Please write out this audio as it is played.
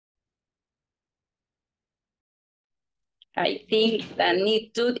I think that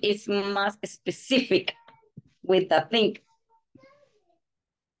need to is más specific with the thing.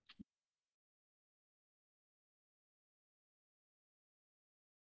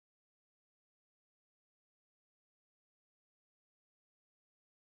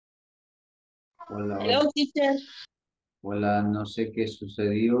 Hola, Hello, hola. teacher. Hola, no sé qué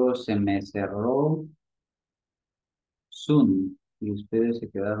sucedió, se me cerró Zoom y ustedes se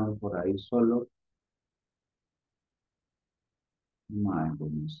quedaron por ahí solos. My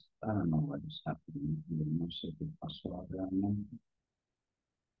goodness, I don't know what is happening. No sé qué pasó realmente.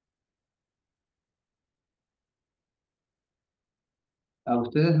 ¿A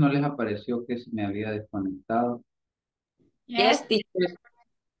ustedes no les apareció que se me había desconectado? Yes, teacher.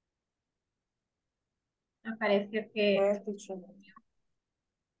 Me pareció que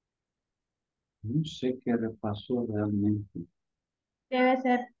No sé qué repasó realmente. debe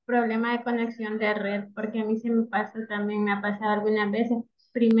ser problema de conexión de red, porque a mí se me pasa también, me ha pasado algunas veces.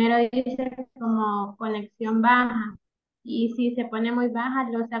 Primero dice como conexión baja y si se pone muy baja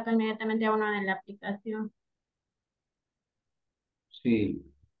lo saca inmediatamente a uno de la aplicación. Sí,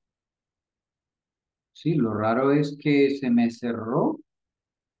 sí, lo raro es que se me cerró.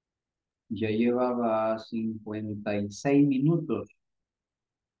 Ya llevaba 56 minutos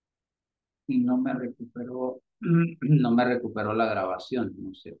y no me recuperó, no me recuperó la grabación,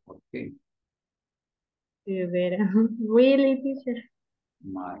 no sé por qué. De veras. Really, teacher.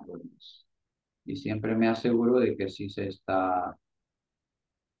 My goodness. Y siempre me aseguro de que sí se está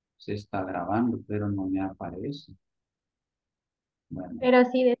grabando, pero no me aparece. Bueno, Pero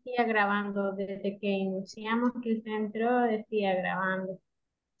sí decía grabando, desde que iniciamos que usted entró, decía grabando.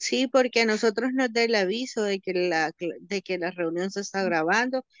 Sí, porque a nosotros nos da el aviso de que de que la reunión se está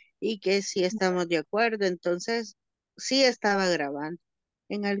grabando y que sí estamos de acuerdo. Entonces, sí estaba grabando.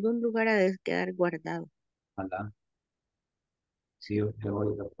 En algún lugar ha de quedar guardado. ojalá, sí, usted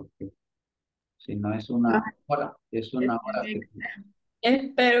oiga, porque si no es Ojalá una que hora que, me-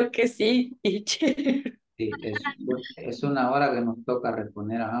 Espero que sí, teacher. sí, es una hora que nos toca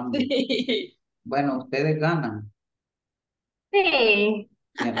responder a ambos. Sí. Bueno, ustedes ganan. Sí.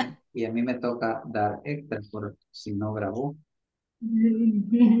 Y a mí me toca dar extra por si no grabó.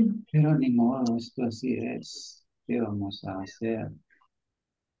 Pero ni modo, esto así es. ¿Qué vamos a hacer?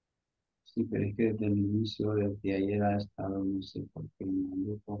 Sí, pero es que desde el inicio, desde ayer ha estado, no sé por qué, en el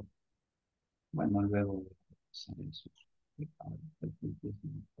grupo. Bueno, luego voy a hacer eso.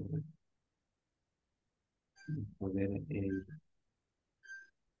 Poder,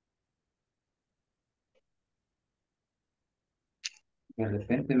 de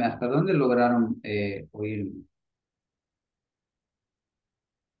repente, ¿hasta dónde lograron oírme?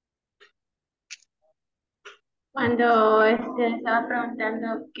 Cuando estaba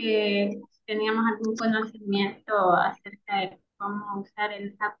preguntando que si teníamos algún conocimiento acerca de cómo usar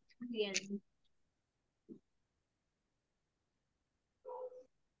el app y el...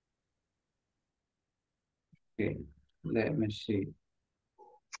 Que, let me see.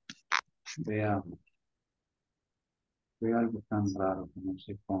 Veamos. Fue algo tan raro que no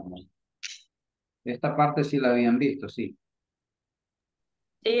sé cómo. Esta parte sí la habían visto, sí.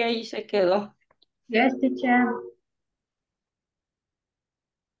 Sí, ahí se quedó. Yes, teacher.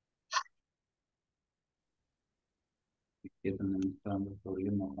 Que donde me está dando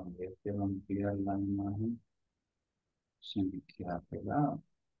problema cuando ya quiero ampliar la imagen, se me queda pegado.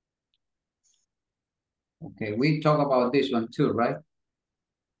 Okay, we talk about this one too, right?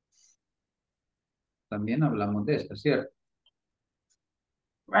 También hablamos de esta, ¿cierto?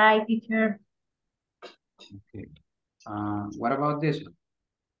 Right, teacher. Okay. What about this one?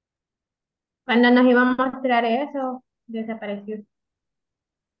 Cuando nos iba a mostrar eso, desapareció.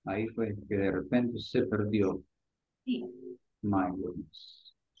 Ahí fue que de repente se perdió. Sí. My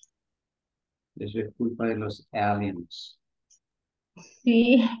goodness. Eso es culpa de los aliens.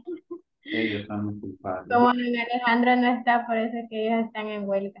 Sí. Ellos son los culpables. Como don Alejandro no está, por eso es que ellos están en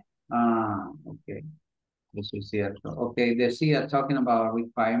huelga. Okay. Eso es cierto. Okay, decía, talking about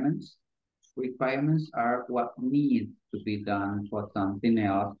requirements. Requirements are what needs to be done for something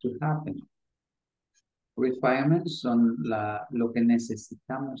else to happen. Requirements son lo que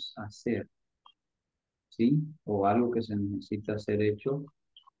necesitamos hacer, ¿sí? O algo que se necesita ser hecho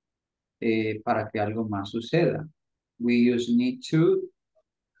para que algo más suceda. We use need to,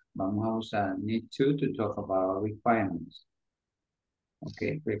 vamos a usar need to talk about requirements.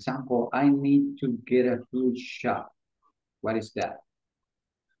 Okay, for example, I need to get a food shot. What is that?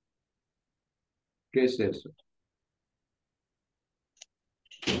 ¿Qué es eso?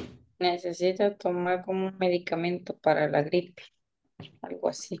 Necesito tomar como un medicamento para la gripe, algo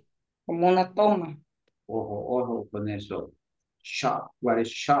así, como una toma. Ojo, ojo con eso. Shop. What is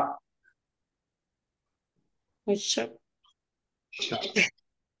shop? Shop. Shop.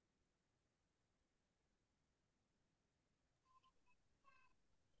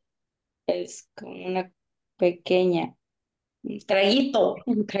 Es como una pequeña, un traguito.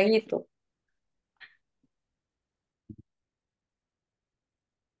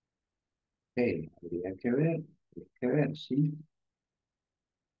 Okay, habría que ver, sí.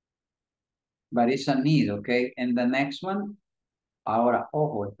 But it's a need, okay? And the next one, ahora,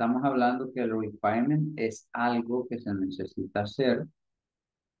 ojo, estamos hablando que el requirement es algo que se necesita hacer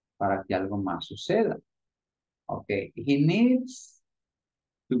para que algo más suceda. Okay, he needs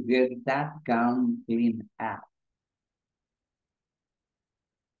to get that gown cleaned up.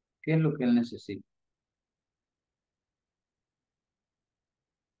 ¿Qué es lo que él necesita?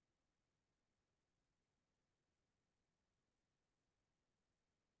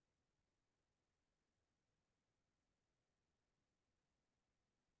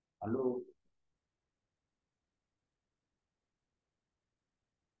 Aló,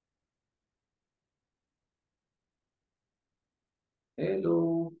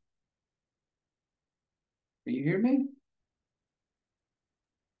 hello, can you hear me?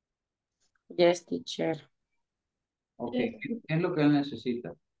 Yes, teacher. Okay, ¿qué es lo que él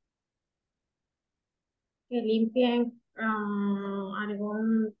necesita? Que limpien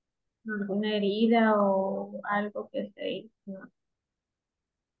alguna herida o algo que se hizo.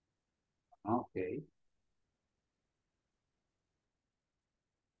 Okay,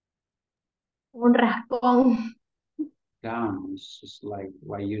 Un raspón. gown is just like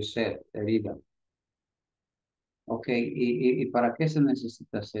what you said, herida. Okay, ¿y para qué se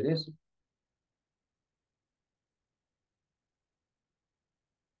necesita hacer eso?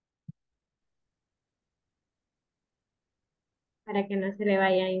 Para que no se le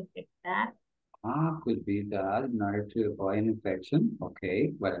vaya a infectar. Could be that in order to avoid an infection.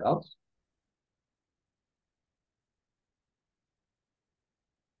 Okay, what else?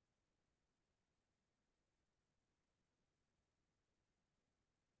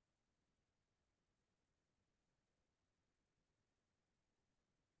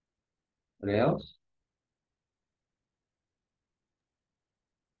 What else?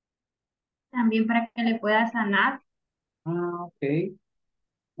 También para que le pueda sanar. Okay,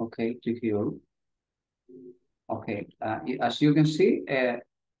 okay, to heal. Okay, as you can see,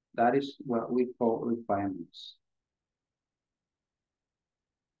 that is what we call requirements.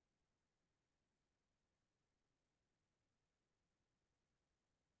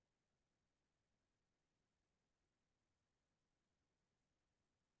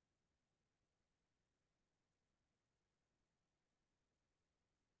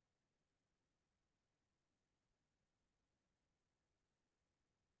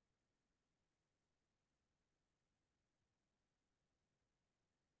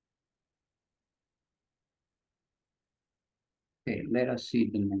 Okay, let us see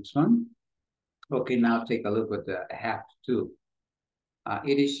the next one. Okay, now take a look at the have to.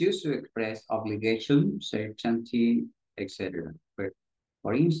 It is used to express obligation, certainty, etc.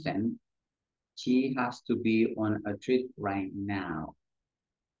 For instance, she has to be on a trip right now.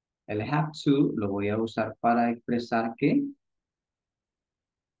 El have to lo voy a usar para expresar que,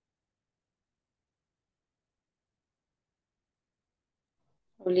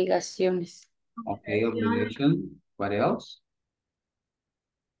 Obligaciones. okay, obligation. What else?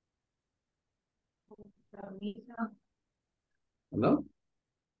 Compromisos, Hello?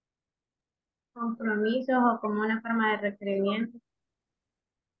 compromisos o como una forma de requerimiento.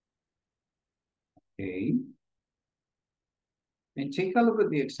 Okay. And take a look at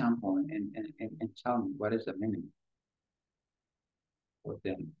the example and tell me what is the meaning for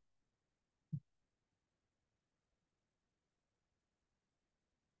them.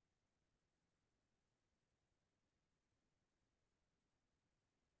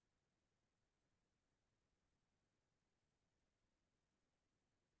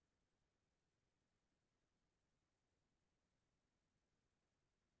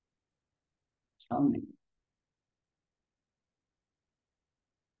 Tell me.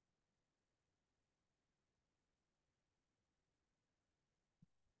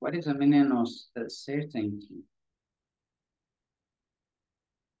 What is the meaning of certainty?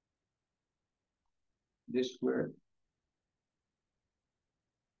 This word.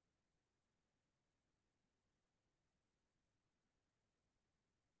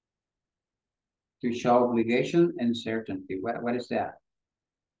 To show obligation and certainty. What is that?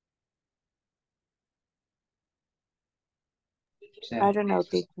 I don't know,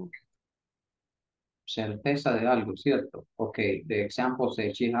 teacher. Certeza de algo, ¿cierto? Okay, the example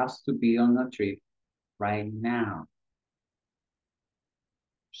says she has to be on a trip right now.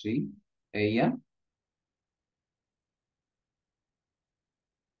 ¿Sí? Ella.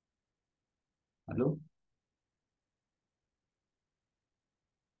 ¿Aló?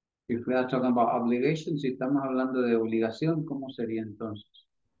 If we are talking about obligations, si estamos hablando de obligación, ¿cómo sería entonces?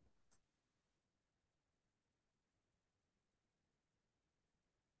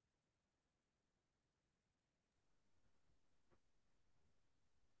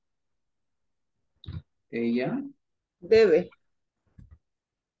 Ella. Debe.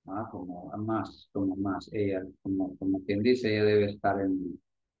 Como más. Ella, como quien dice, ella debe estar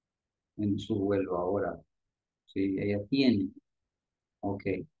en su vuelo ahora. Sí, ella tiene.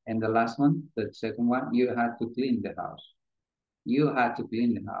 Okay. And the last one, the second one, you had to clean the house. You had to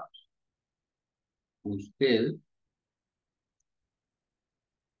clean the house. Usted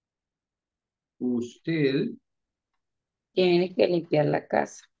Tiene que limpiar la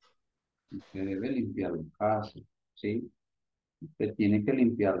casa. usted debe limpiar la casa. ¿Sí? Usted tiene que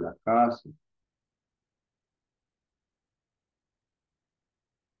limpiar la casa.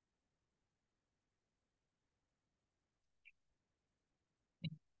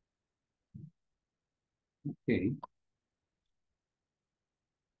 Okay.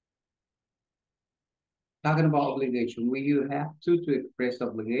 Talking about obligation, will you have to express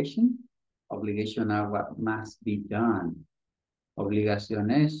obligation? Obligation are what must be done.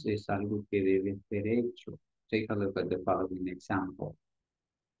 Obligaciones es algo que debe ser hecho. Take a look at the following example.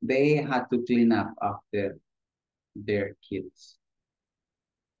 They had to clean up after their kids.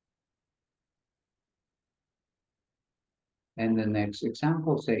 And the next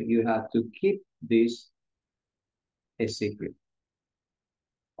example say you have to keep this a secret.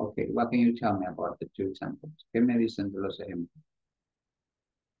 Okay, what can you tell me about the two examples? ¿Qué me dicen de los ejemplos?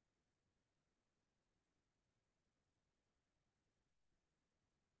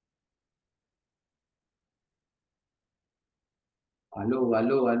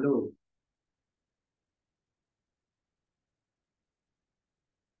 Aló.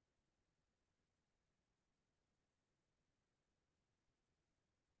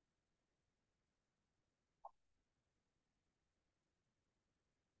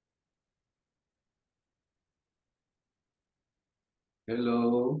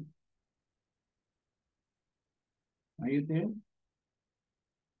 Hello. Are you there?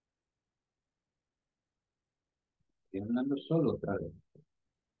 Estoy hablando solo otra vez.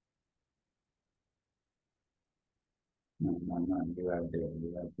 No, you are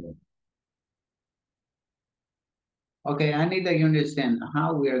there. Okay, I need that you understand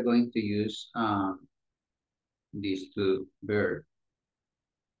how we are going to use these two verbs.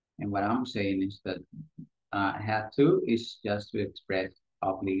 And what I'm saying is that have to is just to express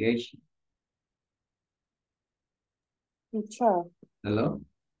obligation. Teacher, Hello?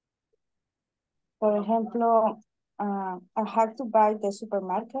 por ejemplo, I have to buy the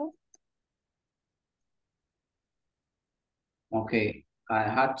supermarket. Okay, I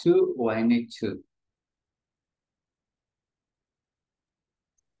had to or I need to?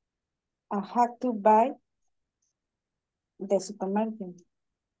 I have to buy the supermarket.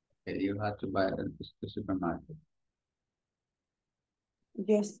 Okay, you had to buy the supermarket.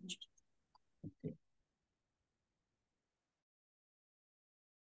 Yes. Okay.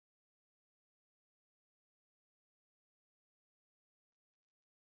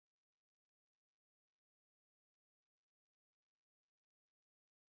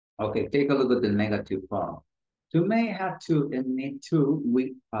 Okay, take a look at the negative form. To may, have to, and need to,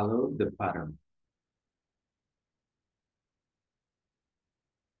 we follow the pattern.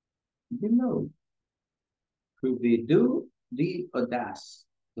 Below. Could be do, did, or does,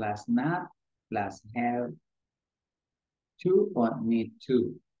 plus not, plus have, to or need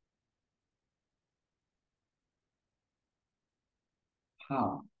to.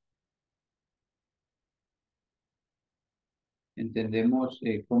 How? ¿Entendemos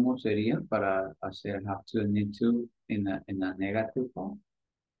cómo sería para hacer have to and need to in a negative form?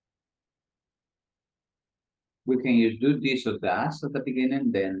 We can use do, this, or that at the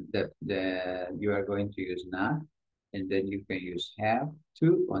beginning, then you are going to use not, and then you can use have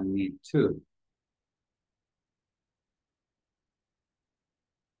to or need to.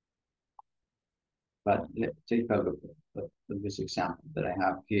 But let's take a look at this example that I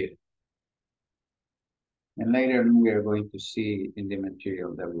have here. And later we are going to see in the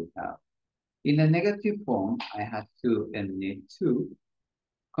material that we have. In a negative form, I have to and need to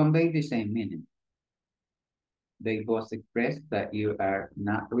convey the same meaning. They both express that you are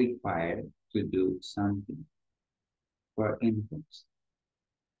not required to do something. For instance,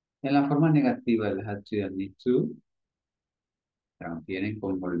 en la forma negativa del have to and need to, Tienen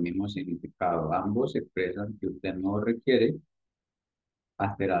como el mismo significado. Ambos expresan que usted no requiere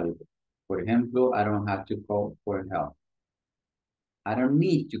hacer algo. Por ejemplo, I don't have to call for help. I don't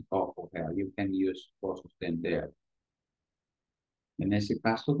need to call for help. You can use both of them there. En ese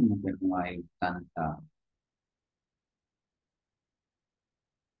caso, como que no hay tanta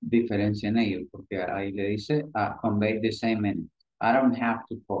diferencia en ello, porque ahí le dice, convey the same meaning. I don't have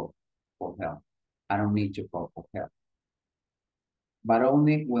to call for help. I don't need to call for help. But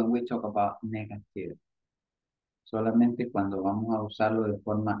only when we talk about negative. Solamente cuando vamos a usarlo de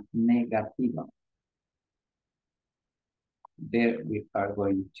forma negativa. There we are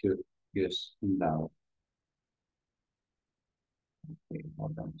going to use now. Okay,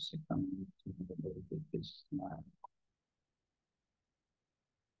 hold on a second. This slide.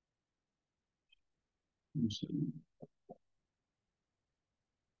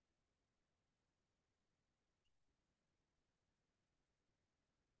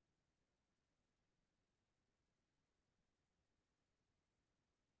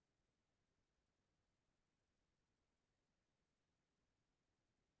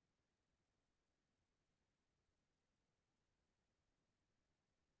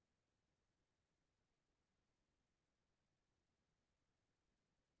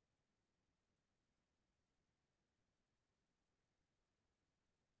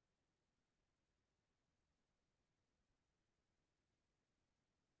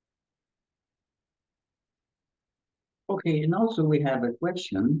 Okay, and also we have a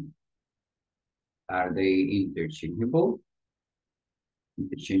question. Are they interchangeable?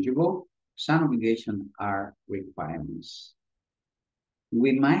 Interchangeable? Some obligations are requirements.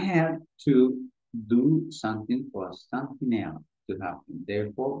 We might have to do something for something else to happen.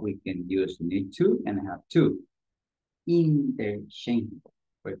 Therefore, we can use need to and have to. Interchangeable.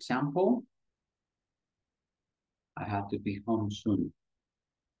 For example, I have to be home soon.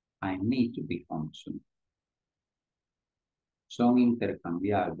 I need to be home soon. Son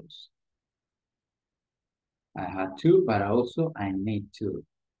intercambiables. I had to, but also I need to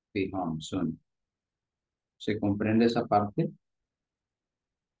be home soon. ¿Se comprende esa parte?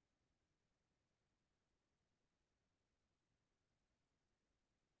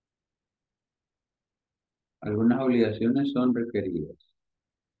 Algunas obligaciones son requeridas.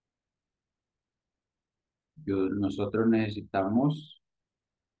 Nosotros necesitamos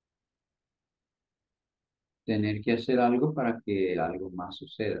tener que hacer algo para que algo más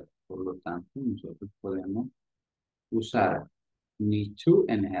suceda. Por lo tanto, nosotros podemos usar need to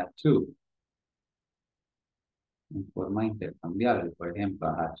and have to en forma intercambiable. Por ejemplo,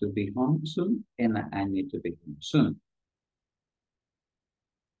 I have to be home soon and I need to be home soon.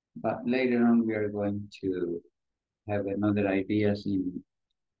 But later on, we are going to have another ideas in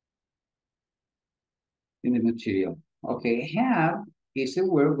the material. Okay, have is a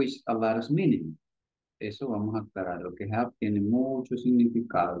word which a lot of meaning. Eso vamos a aclarar. Lo que have tiene mucho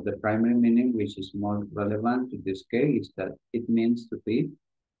significado. The primary meaning, which is more relevant to this case, is that it means to be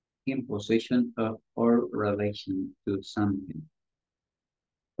in possession of or relation to something.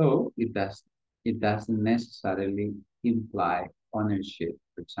 So it doesn't necessarily imply ownership.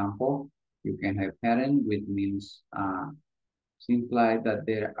 For example, you can have parent, which means imply that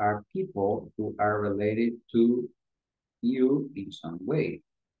there are people who are related to you in some way.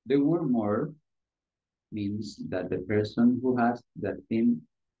 The word more means that the person who has the thing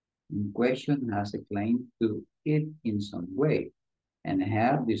in question has a claim to it in some way, and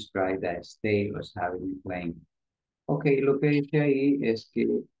have described that state as having a claim. Ok, lo que dice ahí es que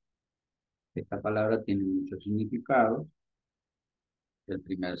esta palabra tiene muchos significados. El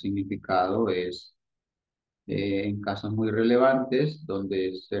primer significado es en casos muy relevantes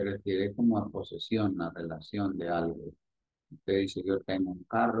donde se refiere como a posesión, a relación de algo. Usted dice yo tengo un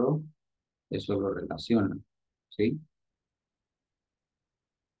carro, eso lo relaciona, ¿sí?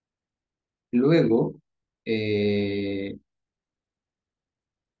 Luego,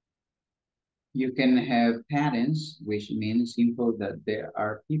 you can have parents, which means simple that there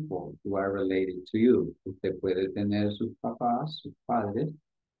are people who are related to you. Usted puede tener sus papás, sus padres,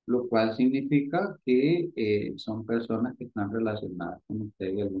 lo cual significa que son personas que están relacionadas con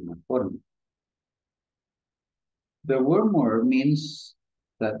usted de alguna forma. The word more means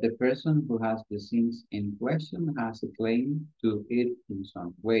that the person who has the things in question has a claim to it in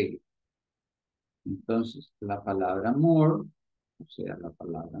some way. Entonces, la palabra more, o sea, la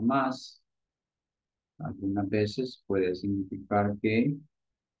palabra más, algunas veces puede significar que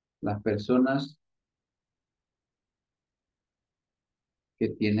las personas que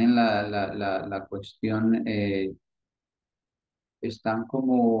tienen la cuestión están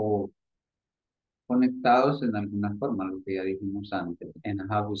como conectados en alguna forma, lo que ya dijimos antes. And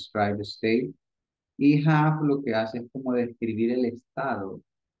have described the state. Y have lo que hace es como describir el estado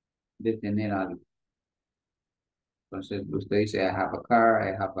de tener algo. Entonces, usted dice, I have a car,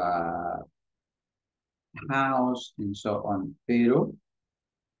 I have a house, and so on. Pero,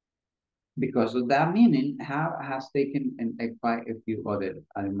 because of that meaning, have has taken quite a few other.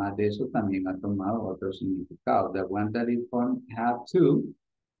 Además de eso, también ha tomado otro significado. The one that is from have to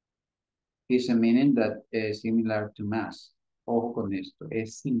is a meaning that is similar to mass. Ojo con esto,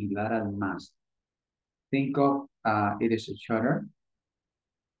 es similar al más. Think of it is a shorter,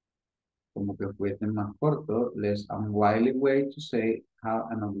 como que fuese más corto, less unwieldy way to say have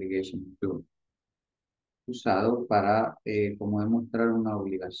an obligation to. Usado para como demostrar una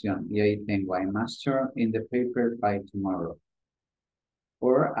obligación. Y ahí tengo, I must turn in the paper by tomorrow.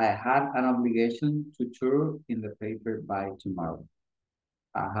 Or I had an obligation to turn in the paper by tomorrow.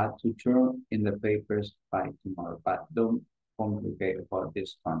 I had to turn in the papers by tomorrow. But don't complicate about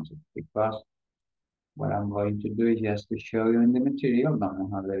this concept because what I'm going to do is just to show you in the material.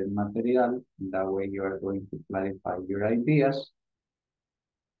 Vamos a ver el material. That way you are going to clarify your ideas.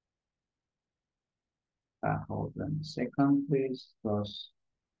 Hold on a second, please, because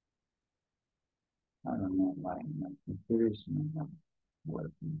I don't know why my computer is not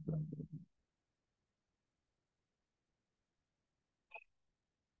working properly.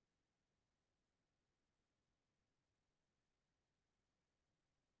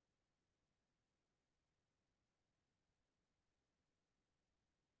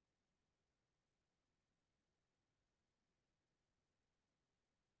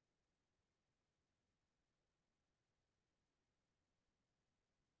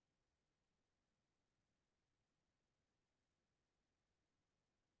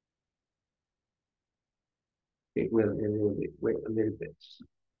 Okay, wait a little bit.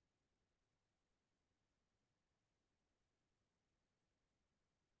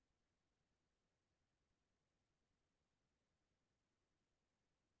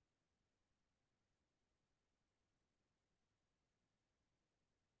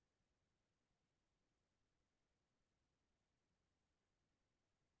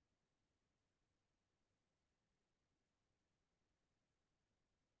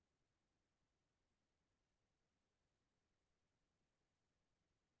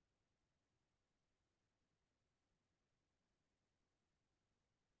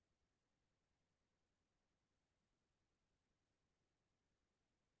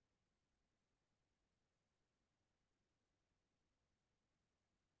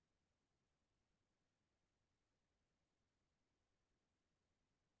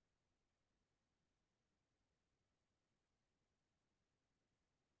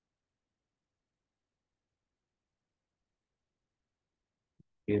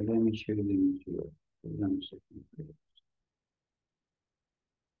 Okay, let me show you the material. Hold on a second, please.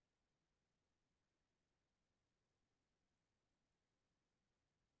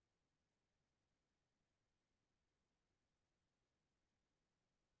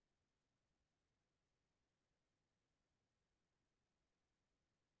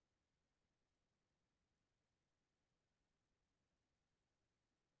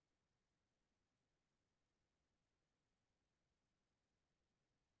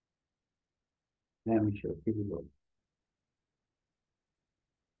 Let me show you.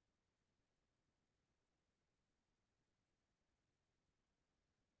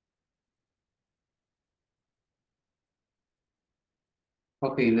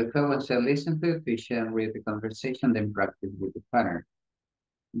 Okay, the fellow said, listen to the teacher and read the conversation, then practice with the pattern.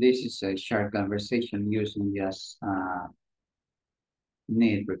 This is a short conversation using just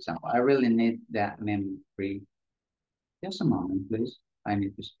need, for example. I really need that memory free. Just a moment, please. I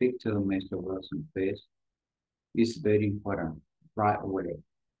need to speak to Mr. Wilson, please. It's very important right away.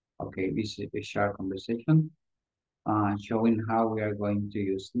 Okay, this is a short conversation showing how we are going to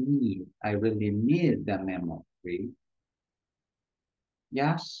use need. I really need the memo free.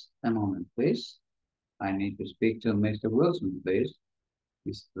 Just a moment, please. I need to speak to Mr. Wilson, please.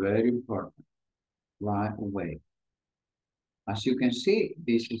 It's very important right away. As you can see,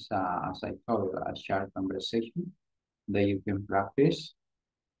 this is, as I told you, a short conversation that you can practice.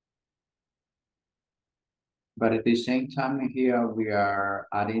 But at the same time here, we are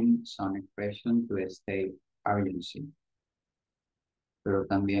adding some expression to state urgency. Pero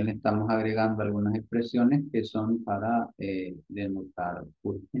también le estamos agregando algunas expresiones que son para denotar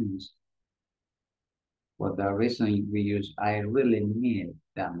urgencia. For that reason, we use I really need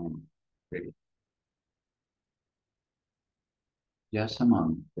that moment. Really. Just a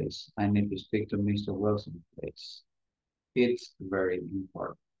moment, please. I need to speak to Mr. Wilson, please. It's very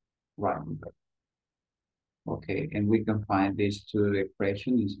important. Right. Okay, and we can find these two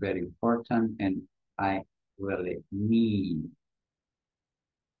expressions is very important and I really need.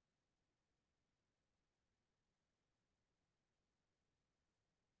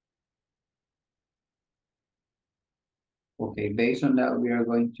 Okay, based on that, we are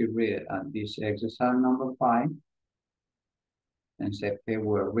going to read this exercise number 5. And say, okay,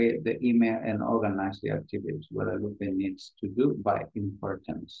 we'll read the email and organize the activities, what a group needs to do by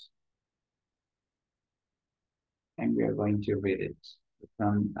importance. And we are going to read it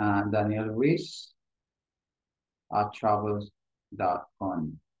from Daniel Ruiz at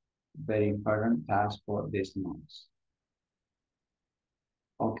travels.com. Very important task for this month.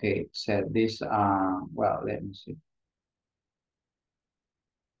 Okay, so this, well, let me see.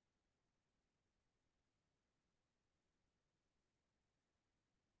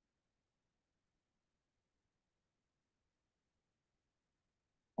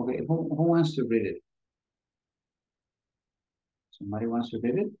 Okay, who wants to read it? Somebody wants to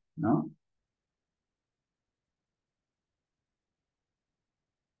read it? No?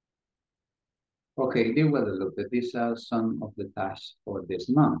 Okay, dear Guadalupe, these are some of the tasks for this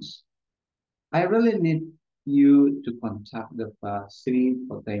month. I really need you to contact the first 3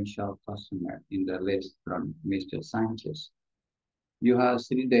 potential customers in the list from Mr. Sanchez. You have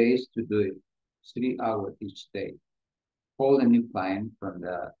 3 days to do it, 3 hours each day. Call a new client from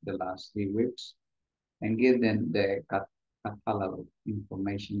the last 3 weeks and give them the catalog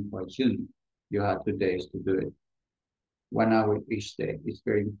information for June. You have 2 days to do it. 1 hour each day. It's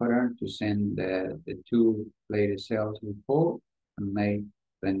very important to send the 2 latest sales report on May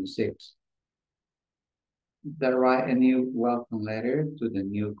 26th. Then write a new welcome letter to the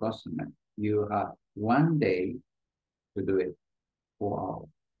new customer. You have 1 day to do it, 4 hours.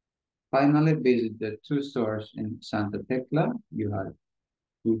 Finally, visit the 2 stores in Santa Tecla. You have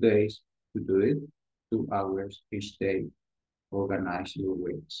 2 days to do it, 2 hours each day. Organize your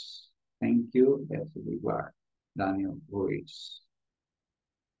weeks. Thank you. Best regards, Daniel Ruiz.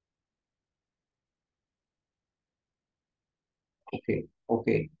 Okay.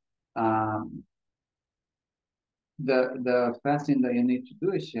 The first thing that you need to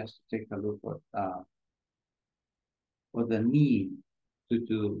do is just to take a look at the need to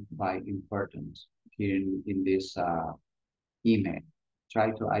do by importance here in this email.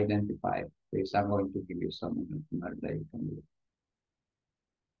 Try to identify this. I'm going to give you some information that you can do.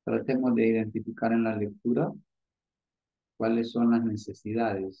 Tratemos de identificar en la lectura cuáles son las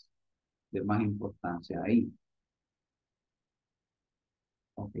necesidades de más importancia ahí.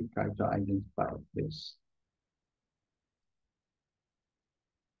 Okay, try to identify this.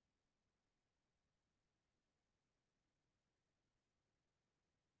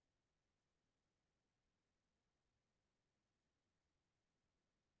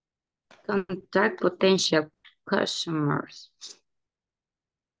 Contact potential customers.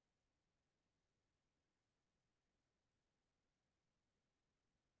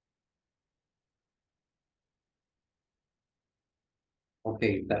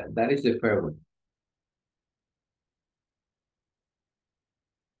 Okay, that is the first one.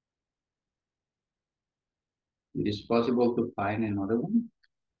 It is possible to find another one.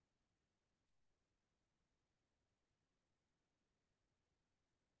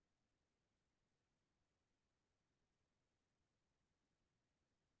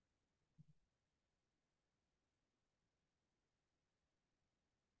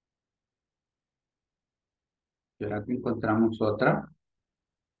 ¿Será que encontramos otra?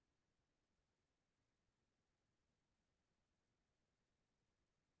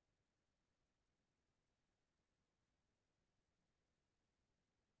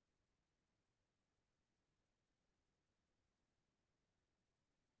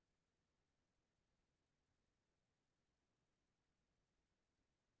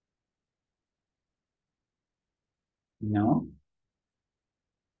 No.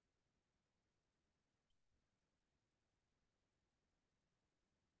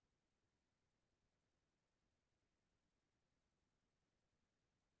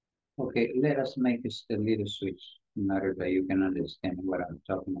 Okay, let us make a little switch in order that you can understand what I'm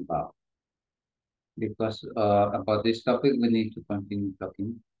talking about. Because about this topic, we need to continue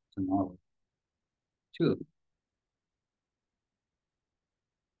talking tomorrow too.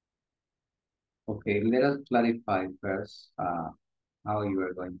 Okay, let us clarify first how you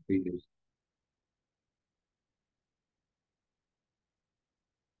are going to use.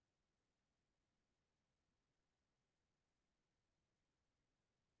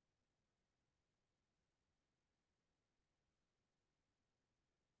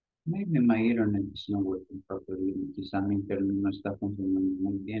 Maybe my internet is not working properly. Quizá mi internet no está funcionando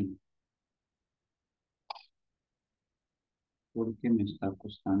muy bien. porque me está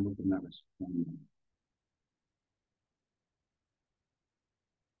costando que me responda.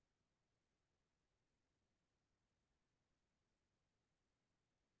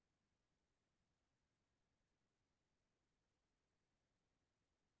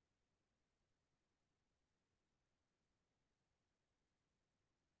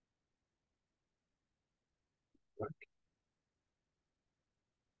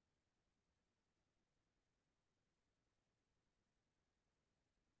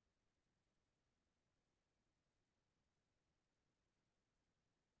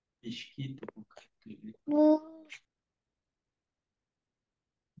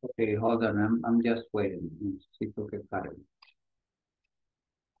 Okay, hold on, I'm just waiting. Necesito que cargue.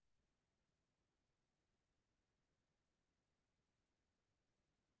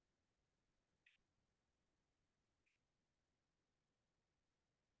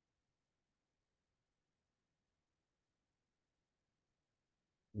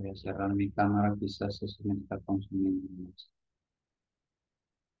 Voy a cerrar mi cámara, quizás eso me está consumiendo más.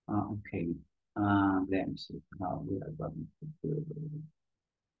 Okay. Let me see how we are going to do it.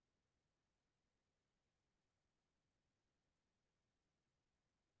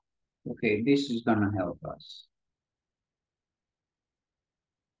 Okay, this is gonna help us.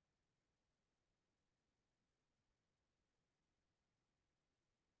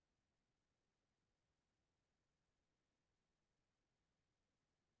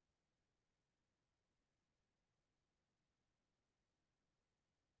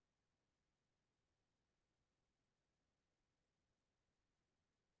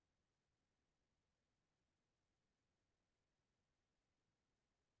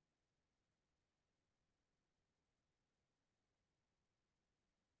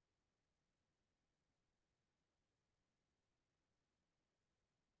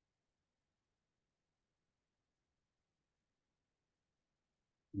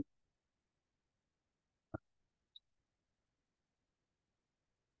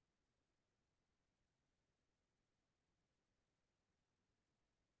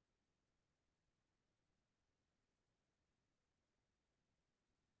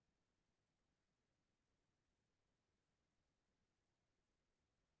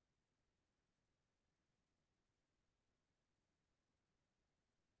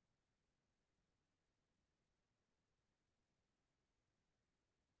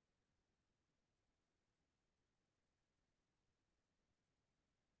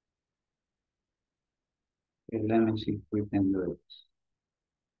 Okay, let me see if we can do it.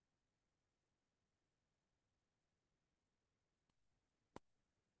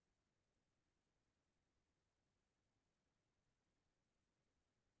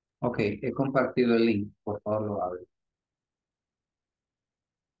 Okay, he compartido el link, por favor lo abre.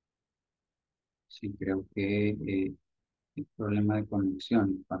 Sí, creo que el problema de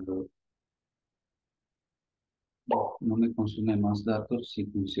conexión, cuando no me consume más datos, sí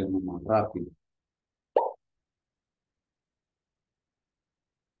funciona más rápido.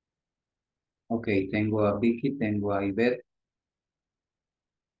 Ok, tengo a Vicky, tengo a Ivette.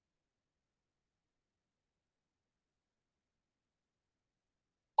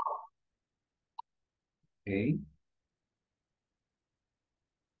 Ok,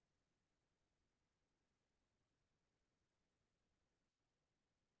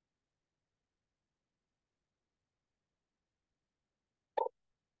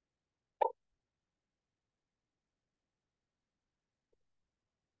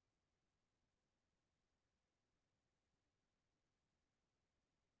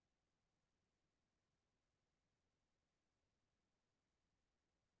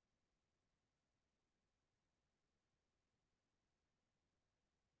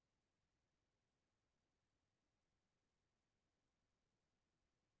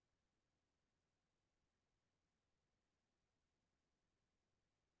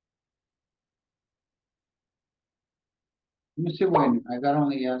 Mr. Bueno, I got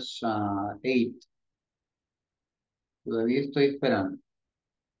only just 8. Todavía estoy esperando.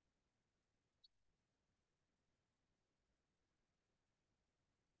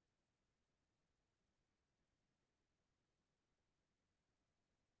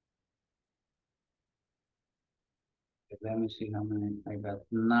 Let me see how many. I got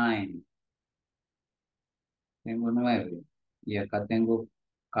 9. Tengo 9. Y acá tengo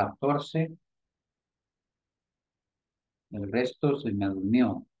 14. El resto se me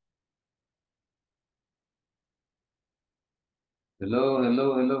durmió. Hello,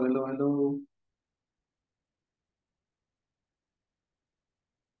 hello, hello, hello, hello.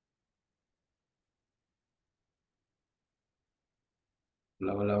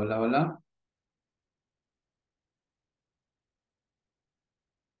 Hola, hola, hola, hola.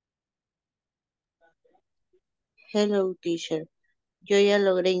 Hello, teacher. Yo ya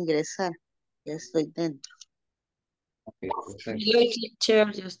logré ingresar. Ya estoy dentro. Ok, perfecto. Hello,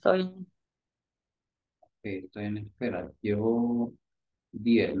 teacher, yo estoy. Ok, estoy en espera. Llevo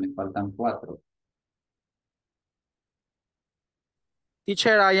 10, me faltan 4.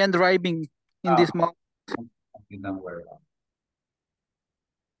 Teacher, I am driving in Ah, this moment. okay, don't worry about it.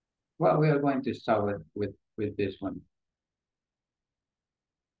 Well, we are going to start with this one.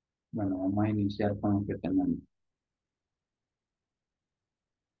 Bueno, vamos a iniciar con lo que tenemos.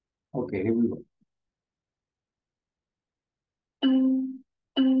 Okay, here we go.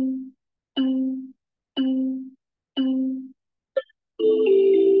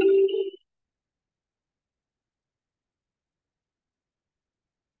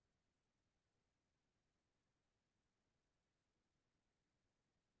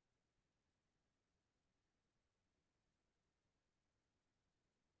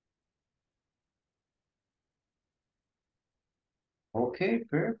 Okay,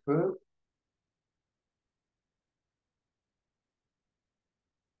 perfect.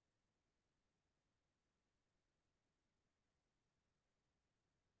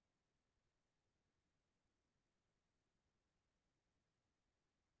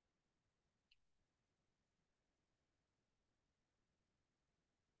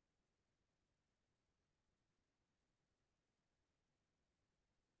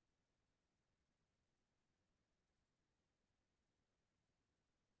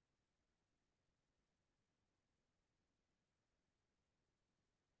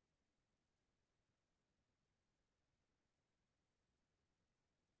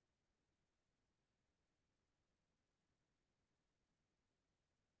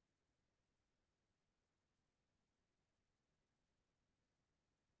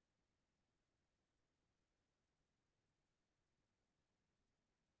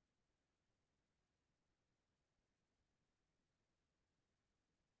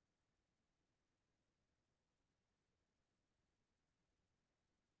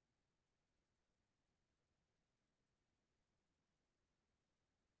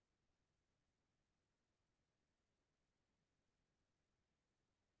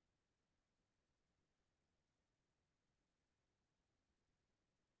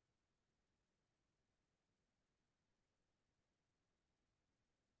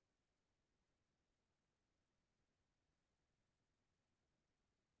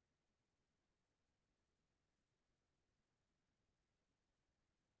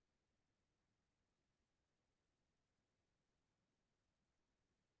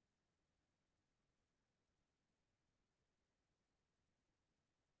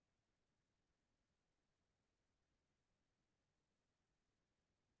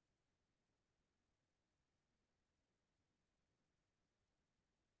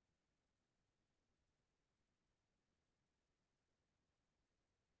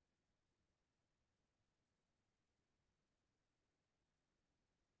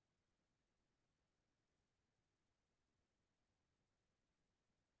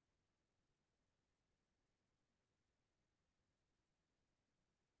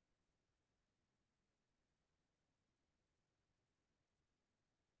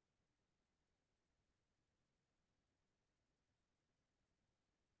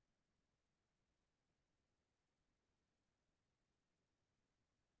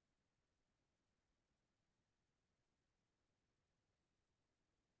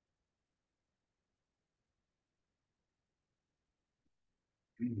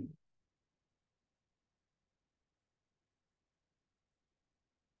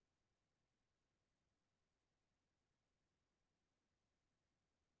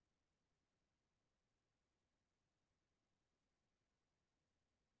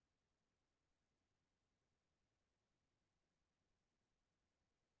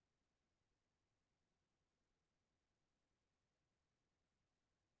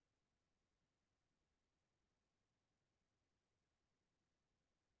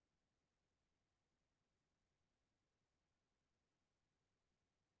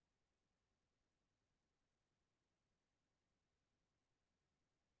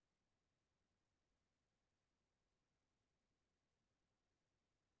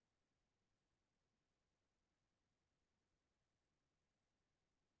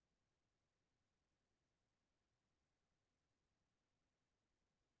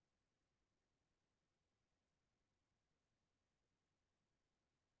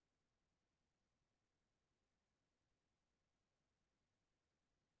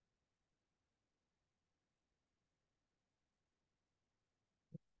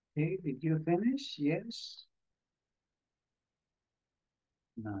 Okay, did you finish? Yes.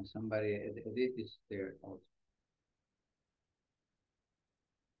 No, somebody, Edith is there also.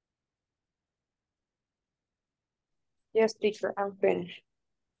 Yes, teacher, I'm finished.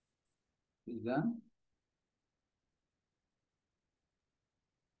 You done?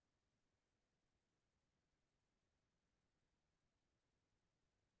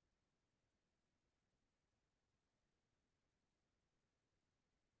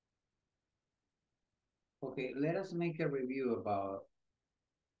 Okay, let us make a review about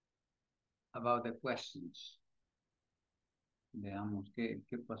the questions. Veamos qué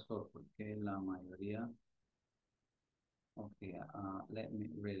pasó, porque la mayoría. Okay, let me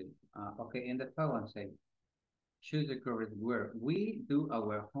read it. Okay, in the first one say, choose the correct word. We do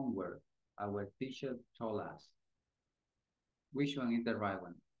our homework. Our teacher told us. Which one is the right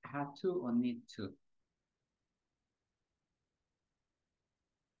one? Have to or need to?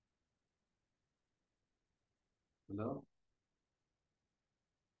 Hello?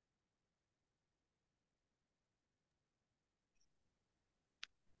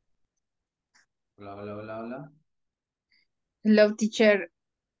 Hola, hola, hola, hola. Hello, teacher.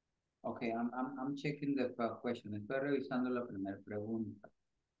 Okay, I'm checking the first question. Estoy revisando la primera pregunta.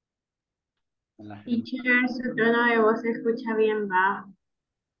 En la Teacher, su tono de voz se escucha bien bajo.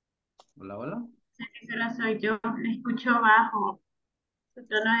 Hola, hola. Sé que solo soy yo, le escucho bajo. Su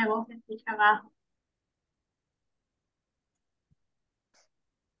tono de voz se escucha bajo.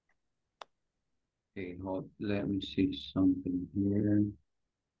 Okay, hold, let me see something here.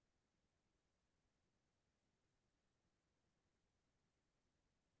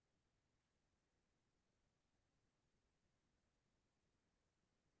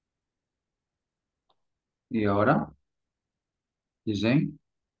 ¿Y ahora? ¿Dice?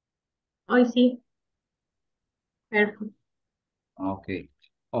 Hoy sí. Perfecto. Ok.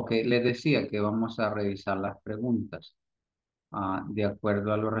 Ok, les decía que vamos a revisar las preguntas. De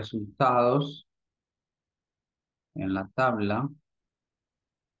acuerdo a los resultados en la tabla,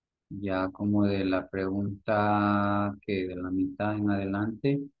 ya como de la pregunta que de la mitad en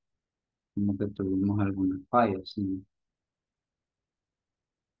adelante, como que tuvimos algunas fallas, ¿sí?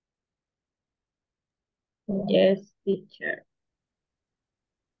 Yes, teacher.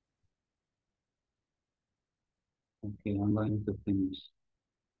 Okay, I'm going to finish.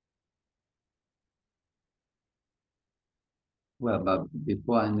 Well, but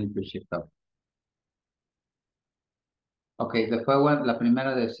before I need to shift up. Okay, the first one, la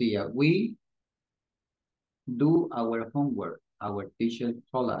primera decía, we do our homework. Our teacher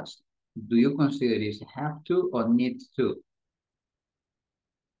told us. Do you consider it have to or need to?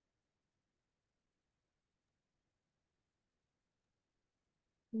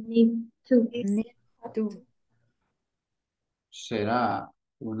 Need to. Need to. ¿Será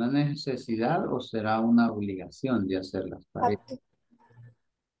una necesidad o será una obligación de hacer las tareas?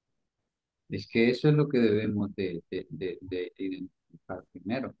 Es que eso es lo que debemos de identificar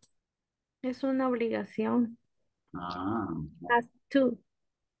primero. Es una obligación. Ah, Has to.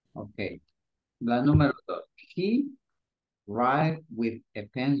 ok. La número 2. He write with a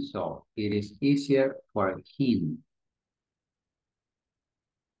pencil. It is easier for him.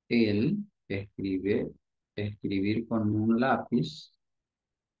 Él escribir con un lápiz.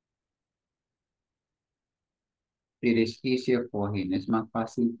 It is easier for him. Es más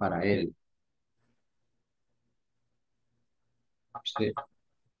fácil para él.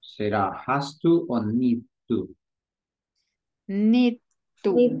 ¿Será has to o need to? Need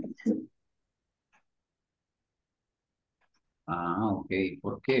to. Need to. Ok.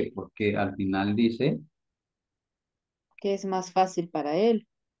 ¿Por qué? Porque al final dice Que es más fácil para él.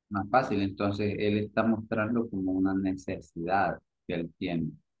 más fácil. Entonces, él está mostrando como una necesidad que él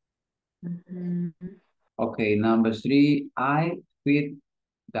tiene. Ujú. Ok, number 3. I feed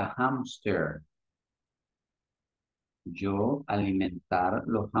the hamster. Yo alimentar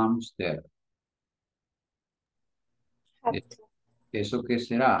los hamsters. Have to. ¿Eso qué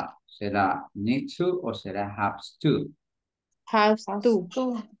será? ¿Será need to o será has to? Has Has to.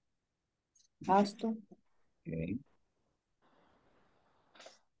 to. Has to. Okay.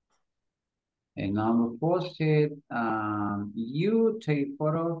 And number 4 said, you take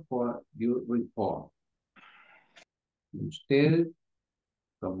photo for your report. Usted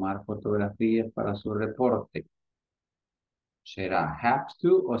tomar fotografías para su reporte. ¿Será have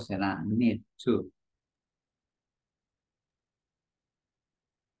to o será need to?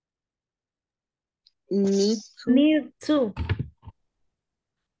 Need to. Need to.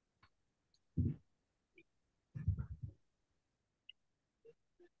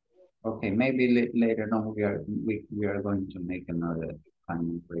 Okay, maybe later on we are going to make another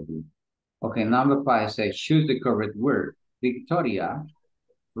final review. Okay, number 5 says choose the correct word. Victoria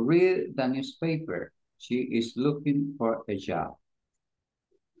Read the newspaper. She is looking for a job.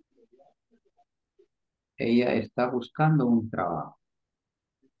 Ella está buscando un trabajo.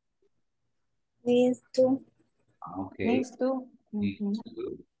 Needs to. Okay. Needs to. Needs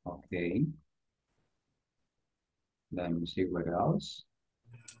to. Okay. Let me see what else.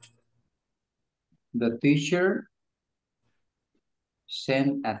 The teacher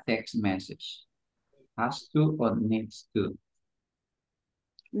sent a text message. Has to or needs to?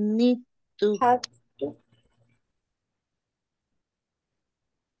 Need to. Have to.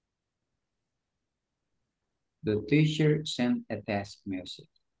 The teacher sent a text message.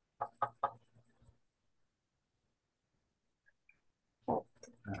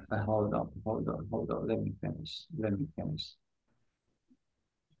 Hold on. Let me finish.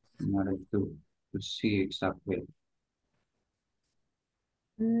 In order to see exactly.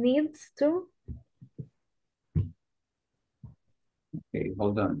 Needs to. Okay,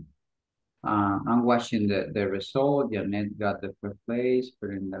 hold on. I'm watching the result. Janet got the first place,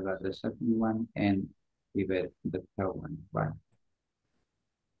 Brenda got the second one, and Yvette the third one, right?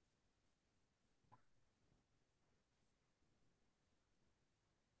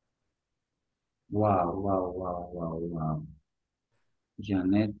 Wow.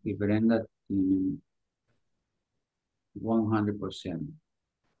 Janet y Brenda tienen 100%.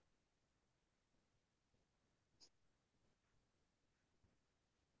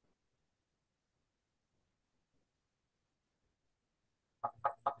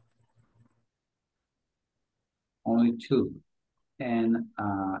 Only two. And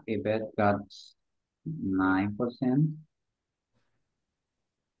Yvette got 9%.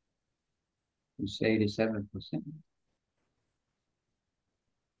 It's 87%.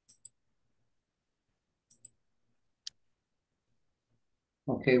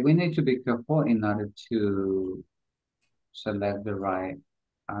 Okay, we need to be careful in order to select the right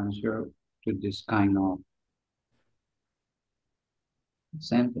answer to this kind of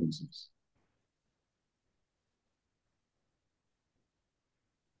sentences.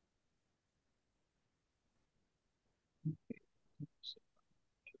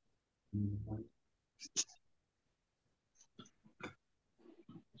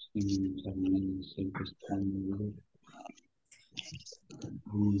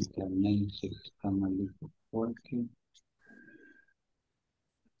 Porque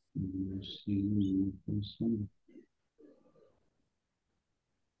no sé, no funciona.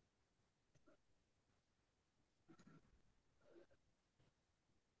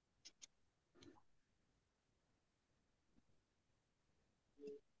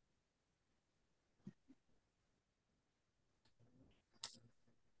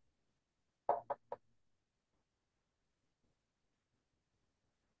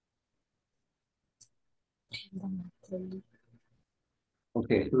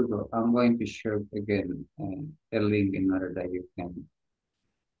 Okay, here we go. I'm going to share again a link in order that you can.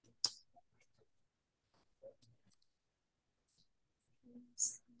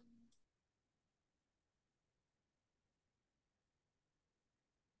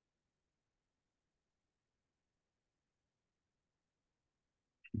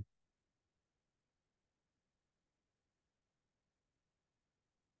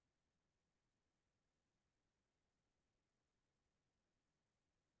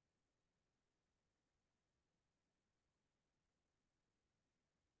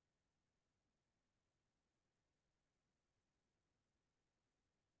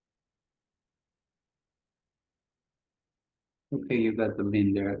 Okay, you got the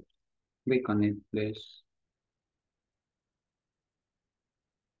link there. Click on it, please.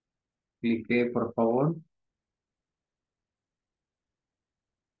 Clique, por favor.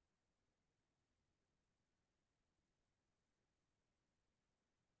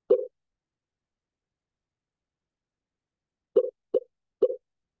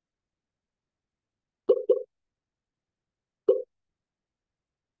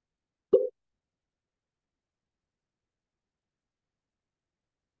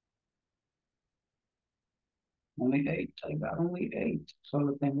 Only 8, I got only 8.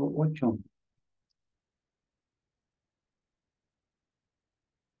 Solo tengo 8.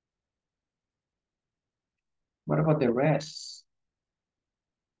 What about the rest?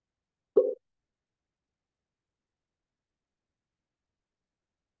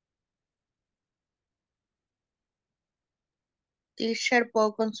 Teacher,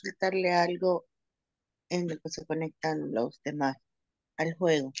 ¿puedo consultarle algo en lo que se conectan los demás al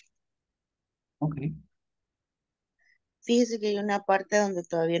juego? Okay. Fíjese que hay una parte donde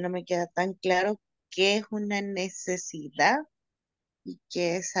todavía no me queda tan claro qué es una necesidad y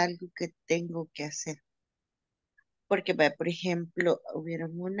qué es algo que tengo que hacer. Porque, vea, por ejemplo,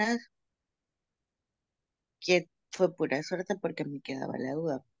 hubieron unas que fue pura suerte porque me quedaba la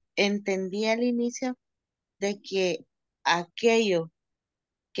duda. Entendí al inicio de que aquello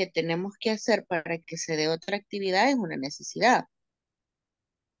que tenemos que hacer para que se dé otra actividad es una necesidad.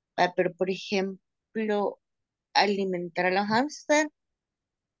 Pero, por ejemplo, alimentar a los hámster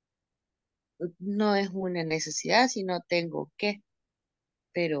no es una necesidad, sino tengo que,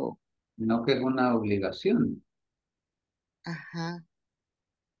 pero, No que es una obligación. ajá,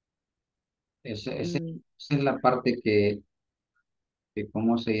 Esa mm, es la parte que,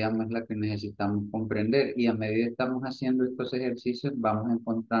 ¿cómo se llama? Es la que necesitamos comprender. Y a medida que estamos haciendo estos ejercicios, vamos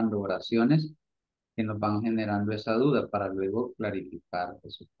encontrando oraciones que nos van generando esa duda para luego clarificar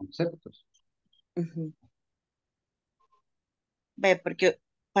esos conceptos. ujú. Ve, porque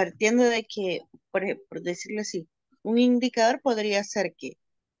partiendo de que, por decirlo así, un indicador podría ser que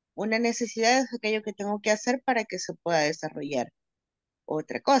una necesidad es aquello que tengo que hacer para que se pueda desarrollar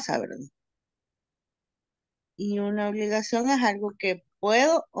otra cosa, ¿verdad? Y una obligación es algo que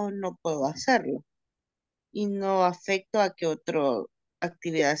puedo o no puedo hacerlo y no afecto a que otra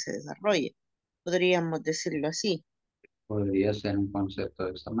actividad se desarrolle. Podríamos decirlo así. Podría ser un concepto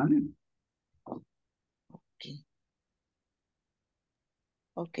de esa manera, Ok,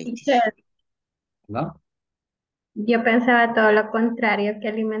 ok, teacher. Teacher, ¿verdad? yo pensaba todo lo contrario, que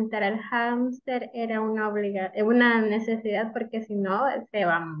alimentar al hámster era una necesidad porque si no se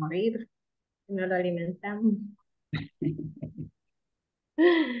va a morir si no lo alimentamos.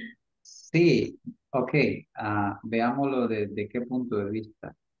 Sí, ok. Veámoslo de qué punto de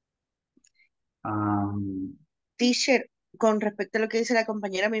vista. Teacher, con respecto a lo que dice la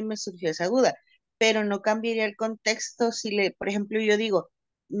compañera, a mí me surgió esa duda, pero no cambiaría el contexto si por ejemplo, yo digo,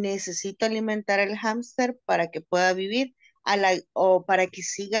 necesito alimentar al hámster para que pueda vivir o para que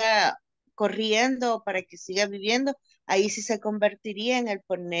siga corriendo o para que siga viviendo, ahí sí se convertiría en el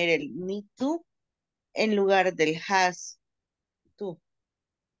poner el me too en lugar del has to.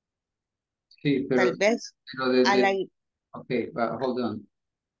 Sí, Tal vez pero a la, ok, hold on.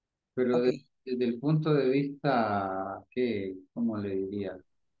 Pero ok. desde el punto de vista, ¿cómo le diría?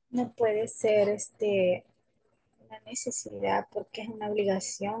 No puede ser una necesidad porque es una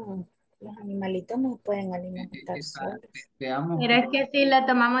obligación. Los animalitos no pueden alimentar Esa- solos. veamos, Pero es que si lo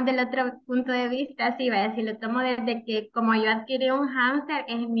tomamos del otro punto de vista, sí, vaya, si lo tomo desde que como yo adquirí un hámster,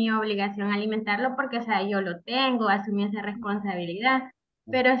 es mi obligación alimentarlo porque, o sea, yo lo tengo, asumí esa responsabilidad.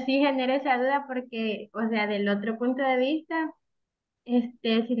 Pero sí genera esa duda porque, o sea, del otro punto de vista,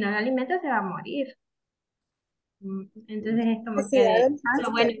 si no lo alimento se va a morir. Entonces es como que Necesidad del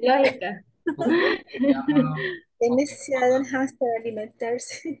lo bueno hámster. es lógica. veámoslo, Es ok, necesidad del hámster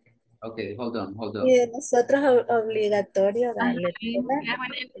alimentarse. ok, hold Y on. de nosotros obligatorio Ajá, darle y comer, es una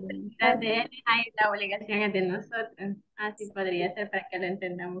necesidad de alimentarlo. él, ahí la obligación es de nosotros. Así podría ser para que lo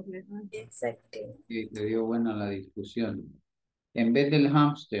entendamos mejor. Exacto. Sí, le dio buena la discusión. En vez del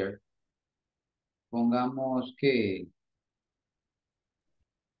hámster, pongamos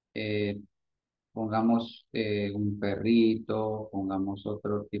eh, pongamos un perrito, pongamos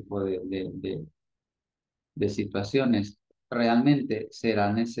otro tipo de situaciones. ¿Realmente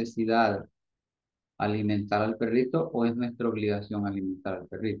será necesidad alimentar al perrito o es nuestra obligación alimentar al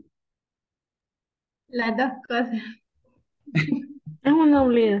perrito? Las dos cosas. Es una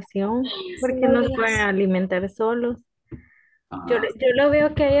obligación Es porque una no se pueden obligación. alimentar solos. Ajá, Yo lo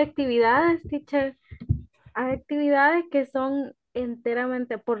veo que hay actividades, teacher, hay actividades que son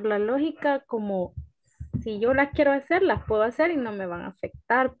enteramente por la lógica, como si yo las quiero hacer, las puedo hacer y no me van a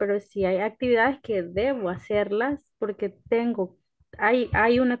afectar, pero si hay actividades que debo hacerlas porque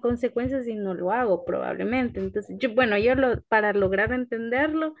hay una consecuencia si no lo hago, probablemente. Entonces, bueno, para lograr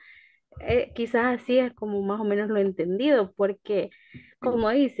entenderlo, quizás así es como más o menos lo he entendido, porque sí, como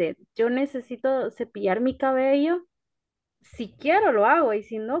dice, yo necesito cepillar mi cabello, si quiero lo hago y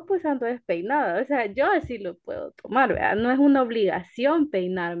si no, pues ando despeinada. O sea, yo así lo puedo tomar, ¿verdad? No es una obligación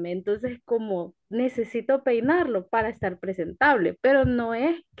peinarme, entonces como necesito peinarlo para estar presentable, pero no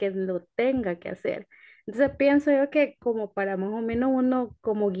es que lo tenga que hacer. Entonces pienso yo que como para más o menos uno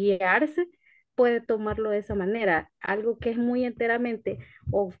como guiarse, puede tomarlo de esa manera, algo que es muy enteramente,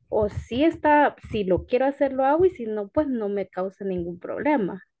 o si está, si lo quiero hacer, lo hago y si no, pues no me causa ningún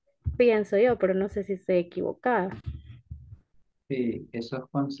problema, pienso yo, pero no sé si estoy equivocada. sí, esos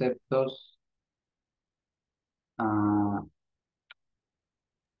conceptos ah,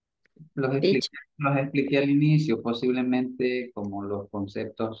 los expliqué, Teacher, los expliqué al inicio, posiblemente como los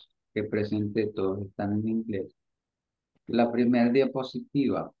conceptos que presenté todos están en inglés. La primera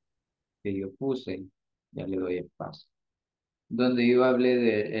diapositiva que yo puse, ya le doy el paso, donde yo hablé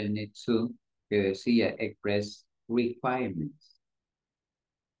del need to, que decía express requirements.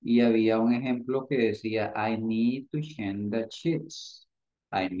 Y había un ejemplo que decía, I need to change the sheets.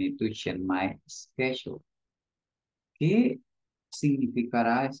 I need to change my schedule. ¿Qué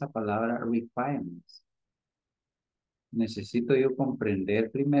significará esa palabra requirements? Necesito yo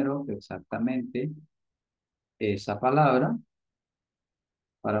comprender primero exactamente esa palabra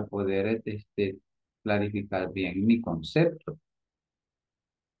para poder clarificar bien mi concepto,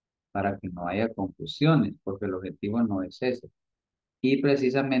 para que no haya confusiones, porque el objetivo no es ese. Y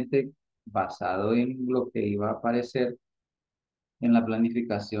precisamente basado en lo que iba a aparecer en la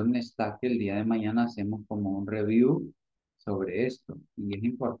planificación está que el día de mañana hacemos como un review sobre esto y es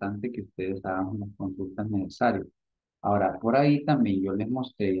importante que ustedes hagan las consultas necesarias. Ahora, por ahí también yo les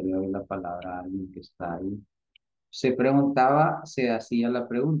mostré, yo le doy la palabra a alguien que está ahí. Se preguntaba, se hacía la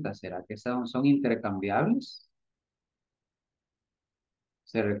pregunta, ¿será que son intercambiables?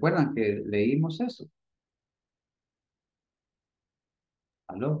 ¿Se recuerdan que leímos eso?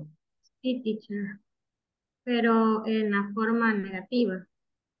 ¿Aló? Sí, teacher, pero en la forma negativa.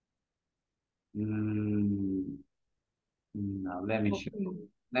 Mm, no, let me show. Ok.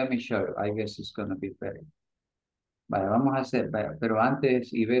 Let me show you. I guess it's gonna be better. Vale, vamos a hacer, vale, pero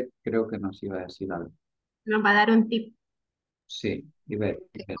antes Ivette creo que nos iba a decir algo. Nos va a dar un tip. Sí, Ivette.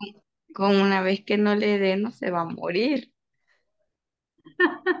 Con una vez que no le dé, no se va a morir.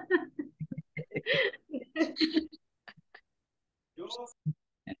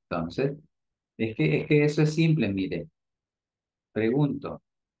 Entonces, es que eso es simple, mire. Pregunto,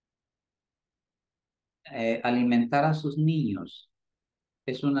 alimentar a sus niños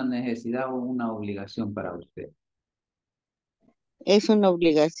es una necesidad o una obligación para usted. Es una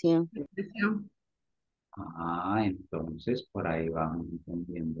obligación. Ah, entonces por ahí vamos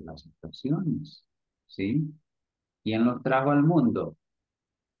entendiendo las situaciones, ¿sí? ¿Quién los trajo al mundo?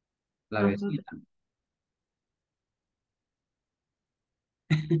 La Nosotros. vecina.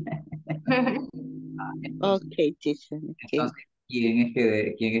 Entonces, Ok, teacher. Ok.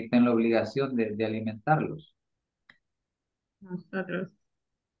 entonces ¿quién está en la obligación de alimentarlos? Nosotros.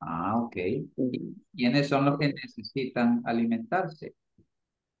 Ah, ok. ¿Y quiénes son los que necesitan alimentarse?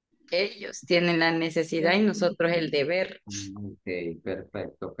 Ellos tienen la necesidad y nosotros el deber. Ok,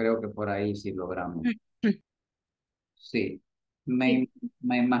 perfecto. Creo que por ahí sí logramos. Sí. Sí.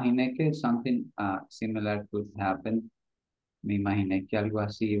 Me imaginé que something similar could happen. Me imaginé que algo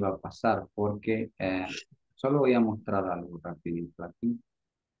así iba a pasar porque solo voy a mostrar algo rapidito aquí,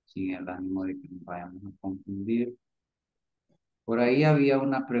 sin el ánimo de que nos vayamos a confundir. Por ahí había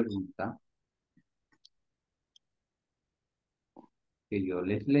una pregunta que yo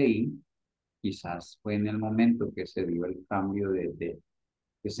les leí, quizás fue en el momento que se dio el cambio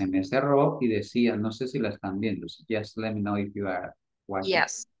que se me cerró y decía, no sé si la están viendo, so just let me know if you are watching.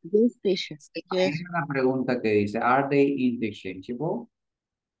 Yes. Yes, teacher. Hay Yes. una pregunta que dice, ¿Are they interchangeable?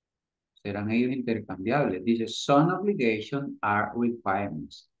 ¿Serán ellos intercambiables? Dice, some obligations are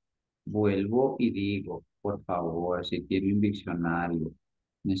requirements. Vuelvo y digo, por favor, si tiene un diccionario,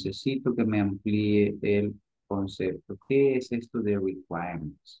 necesito que me amplíe el concepto. ¿Qué es esto de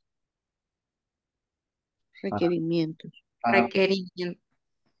requirements? Requerimientos. Para, Requerimiento.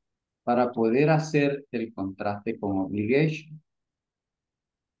 para poder hacer el contraste con obligation,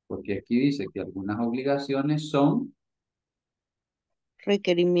 porque aquí dice que algunas obligaciones son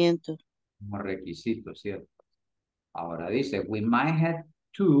Requerimientos. como requisitos, ¿cierto? Ahora dice, we might have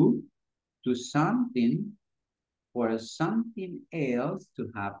to do something for something else to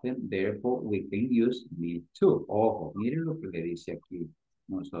happen, therefore we can use need to. Ojo, miren lo que le dice aquí.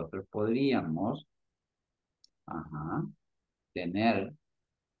 Nosotros podríamos, tener,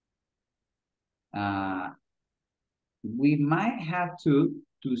 we might have to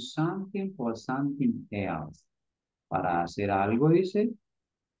do something for something else. Para hacer algo, dice,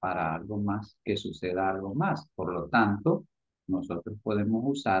 para algo más, que suceda algo más. Por lo tanto, nosotros podemos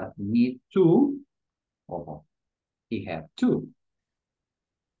usar need to, ojo, he have to,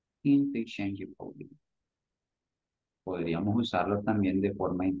 interchangeable. Podríamos usarlo también de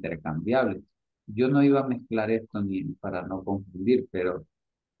forma intercambiable. Yo no iba a mezclar esto ni para no confundir, pero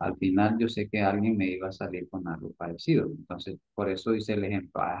al final yo sé que alguien me iba a salir con algo parecido. Entonces, por eso dice el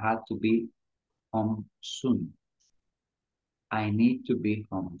ejemplo, I had to be home soon. I need to be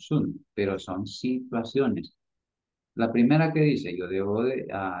home soon. Pero son situaciones. La primera que dice, yo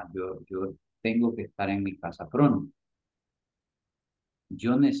tengo que estar en mi casa pronto.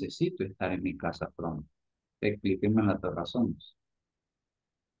 Yo necesito estar en mi casa pronto. Explíquenme las dos razones.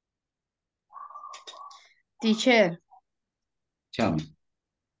 Teacher, Chao.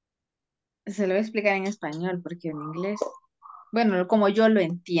 se lo voy a explicar en español porque en inglés, bueno, como yo lo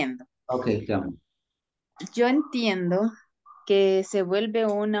entiendo. Ok, chao. yo entiendo que se vuelve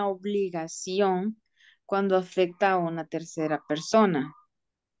una obligación cuando afecta a una tercera persona,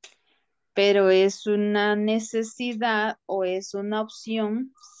 pero es una necesidad o es una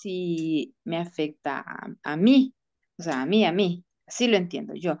opción si me afecta a mí, o sea, a mí, así lo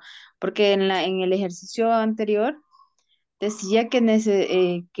entiendo yo, porque en el ejercicio anterior decía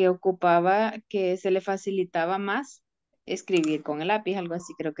que ocupaba, que se le facilitaba más escribir con el lápiz, algo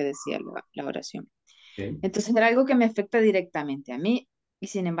así creo que decía la oración. Ok. Entonces era algo que me afecta directamente a mí y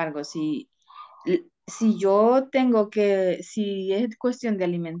sin embargo, si yo tengo si es cuestión de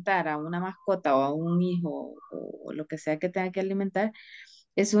alimentar a una mascota o a un hijo o lo que sea que tenga que alimentar,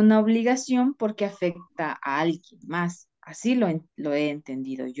 es una obligación porque afecta a alguien más. Así lo he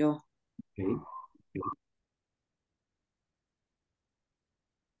entendido yo. Ok. Ok.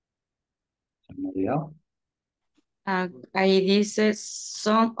 ¿Se me ha olvidado? Ahí dice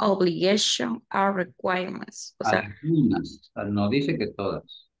some obligation are requirements. O sea, Algunas, no dice que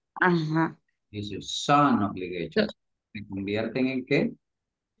todas. ajá. Dice some obligations. ¿Se convierten en qué?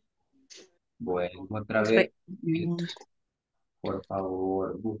 Bueno, otra vez, Requirement. por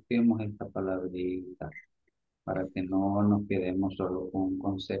favor, busquemos esta palabrita para que no nos quedemos solo con un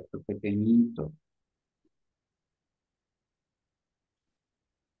concepto pequeñito.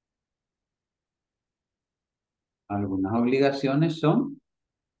 Algunas obligaciones son,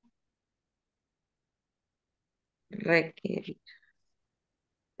 Requerir.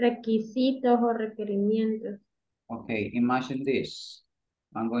 Requisitos o requerimientos. okay, imagine this.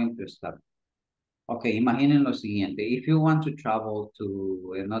 I'm going to start. Okay, imaginen lo siguiente. If you want to travel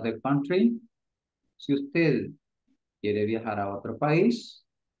to another country, si usted quiere viajar a otro país,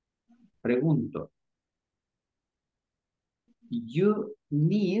 pregunto, you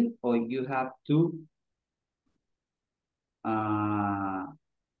need or you have to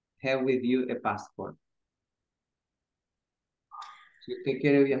have with you a passport. Si usted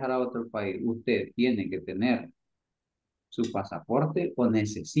quiere viajar a otro país, usted tiene que tener su pasaporte o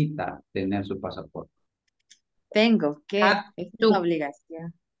necesita tener su pasaporte. Tengo que, Have es una to.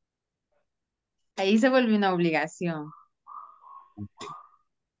 obligación. Ahí se vuelve una obligación. Ok,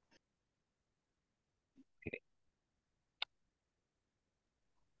 ok.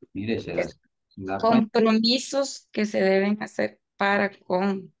 Mire, se da cuenta. Compromisos que se deben hacer para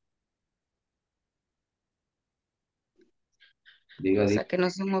con, Diga, o diga. sea, que no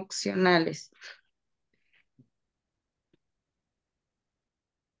son opcionales.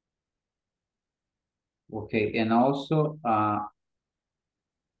 Ok, and also,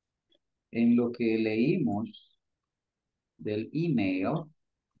 en lo que leímos del email,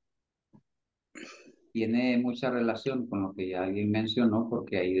 tiene mucha relación con lo que ya alguien mencionó,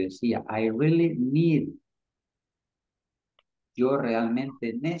 porque ahí decía, I really need, yo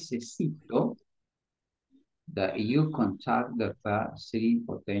realmente necesito that you contact the city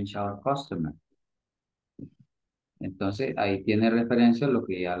potential customer. Entonces, ahí tiene referencia a lo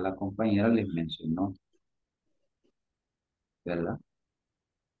que ya la compañera les mencionó, ¿verdad?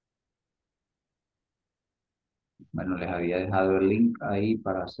 Bueno, les había dejado el link ahí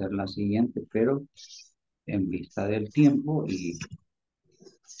para hacer la siguiente, pero en vista del tiempo y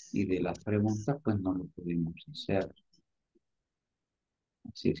de las preguntas, pues no lo pudimos hacer.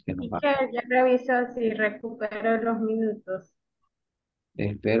 Así es que nos va. Teacher, ya revisó si recupero los minutos.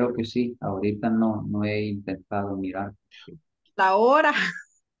 Espero que sí. Ahorita no he intentado mirar. Ahora.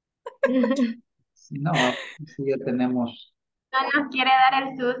 Si no, si ya tenemos. No nos quiere dar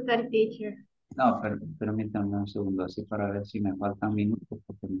el susto el teacher. No, permítanme un segundo, así para ver si me faltan minutos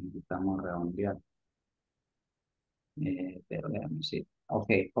porque necesitamos redondear. Pero déjame see.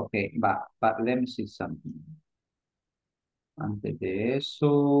 Okay, but let me see something. Antes de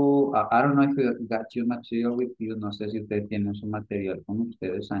eso, I don't know if you got your material with you. No sé si ustedes tienen su material con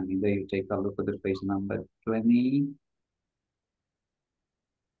ustedes. I need that you take a look at the page number 20.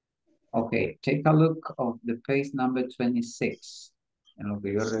 Okay, take a look of the page number 26. En lo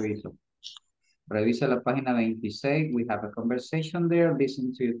que yo reviso. Revisa la página 26. We have a conversation there.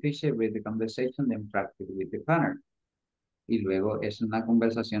 Listen to your teacher, read the conversation, then practice with the planner. Y luego es una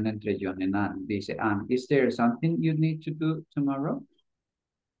conversación entre John and Anne. Dice, Anne, is there something you need to do tomorrow?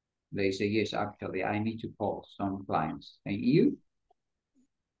 They say, yes, actually, I need to call some clients. And you?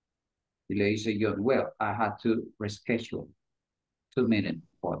 Y le dice John, well, I had to reschedule 2 meetings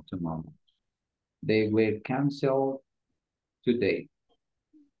for tomorrow. They were canceled today.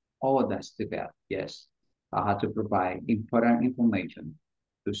 Oh, that's too bad. Yes, I had to provide important information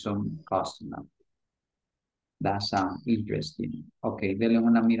to some customer. That sounds interesting. Ok, denle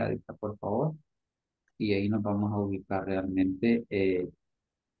una miradita, por favor. Y ahí nos vamos a ubicar realmente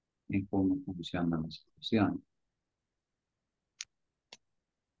en cómo funciona la situación.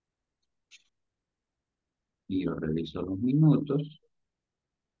 Y yo reviso los minutos.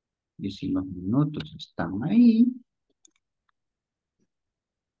 Y si los minutos están ahí,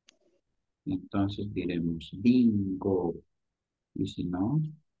 entonces diremos bingo. Y si no,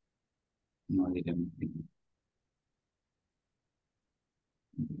 no diremos bingo.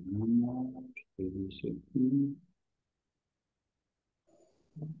 Veamos qué dice aquí.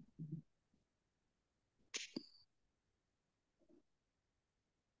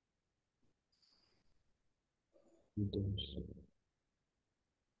 Entonces,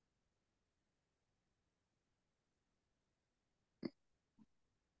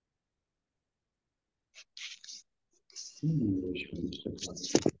 English,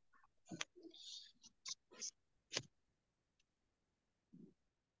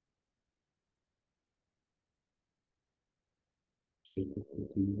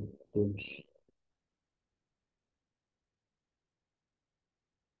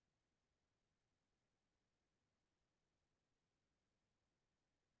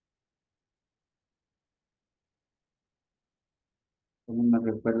 como me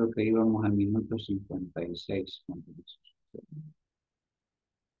recuerdo que íbamos al minuto 56.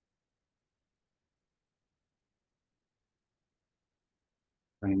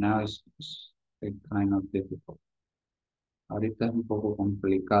 Right now it's kind of difficult. Ahorita es un poco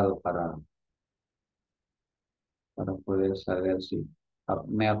complicado para poder saber si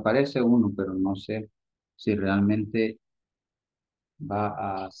me aparece uno, pero no sé si realmente va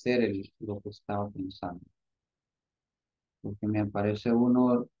a hacer lo que estaba pensando. Porque me aparece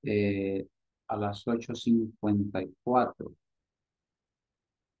uno a las 8:54.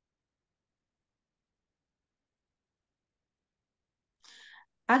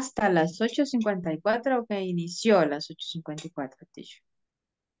 Hasta las 8:54 que inició a las 8:54, teacher.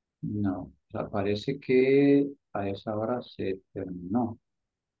 No, o sea, parece que a esa hora se terminó.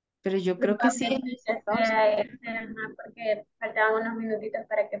 Pero yo creo que sí. Porque faltaban unos minutitos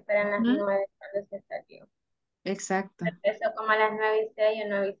para que fueran las Ujú. 9 cuando se salió. Exacto. Empezó como a las 9:06 o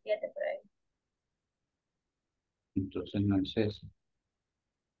 9:07 por ahí. Entonces no es eso.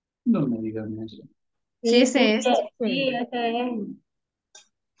 No me digan eso. Sí, Sí, ese es. sí, ese es.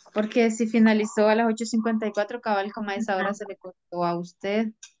 Porque si finalizó a las 8:54, cabal, como a esa hora se le cortó a usted.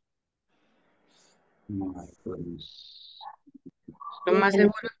 No, pues, Lo más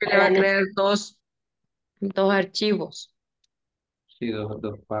seguro es que le va a crear dos archivos. sí,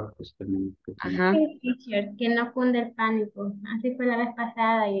 dos partes tenemos que tener. Ajá. Sí, teacher, que no funde el pánico. Así fue la vez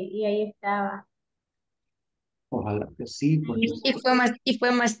pasada y ahí estaba. Ojalá que sí, porque Y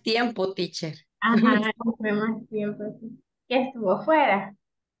fue más tiempo, teacher. Ajá, fue más tiempo. Sí. Que estuvo fuera.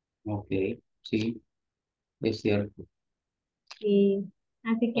 ok, sí, es cierto. Sí,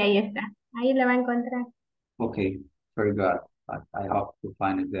 así que ahí está. Ahí lo va a encontrar. Okay, very good. I hope to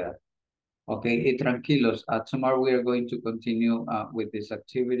find it there. Okay, tranquilos. Tomorrow we are going to continue with this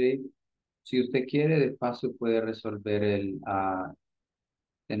activity. Si usted quiere, de paso puede resolver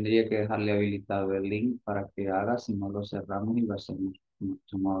tendría que dejarle habilitado el link para que haga, si no lo cerramos y lo hacemos.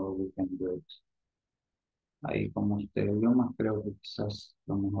 Tomorrow we can do it. Ahí como usted vio más, creo que quizás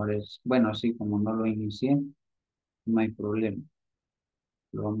lo mejor es, bueno, sí, como no lo inicié, no hay problema.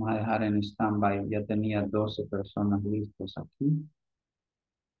 Lo vamos a dejar en standby. Ya tenía 12 personas listas aquí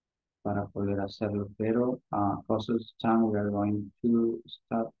para poder hacerlo, pero because of time we are going to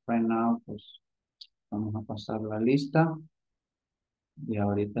start right now, pues vamos a pasar la lista y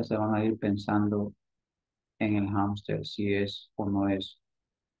ahorita se van a ir pensando en el hamster si es o no es.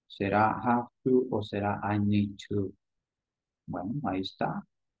 ¿Será have to o será I need to? Bueno, ahí está.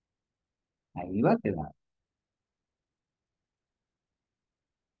 Ahí va a quedar.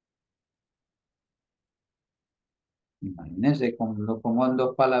 Imagínense, lo pongo en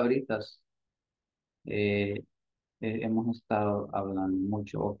dos palabritas. Eh, hemos estado hablando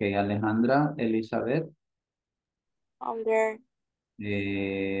mucho. Ok, Alejandra, Elizabeth, I'm there.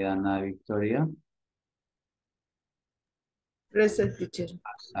 Ana Victoria, Present, teacher.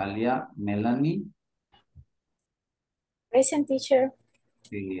 Alia, Melanie, Present, teacher.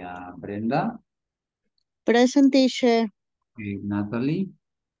 y Brenda, Present, teacher. y Natalie,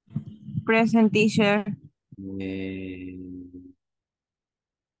 Present, teacher. eh,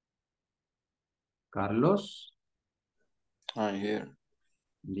 Carlos, I'm here.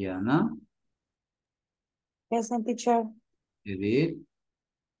 Diana, Present, teacher. Edith,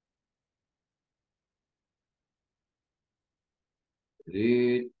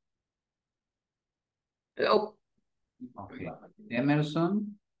 Edith, Oh, ok,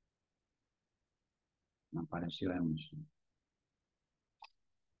 Emerson, no apareció Emerson.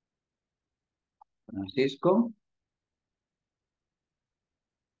 Francisco.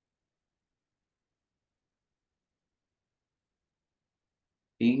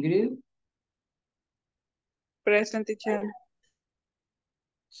 Ingrid. Present, teacher.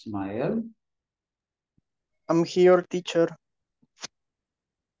 Ismael. I'm here, teacher.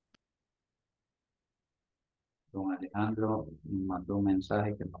 Don Alejandro mandó un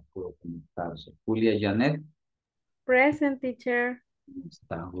mensaje que no pudo conectarse. Julia Janet. Present, teacher.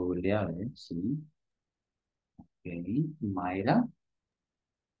 Está Julia, sí. Ok. Mayra.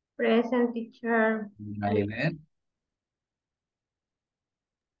 Present, teacher. Maribel.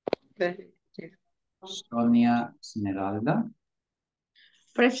 Present, teacher. Sonia Esmeralda.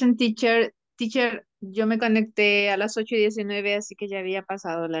 Present teacher. Teacher, yo me conecté a las 8:19, así que ya había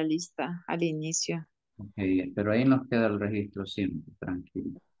pasado la lista al inicio. Ok, pero ahí nos queda el registro siempre,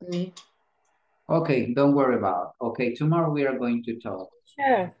 tranquilo. Sí. Okay, don't worry about it. Okay, tomorrow we are going to talk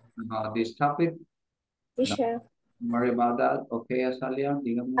Teacher, about this topic. teacher. Don't worry about that. Okay, Azalia,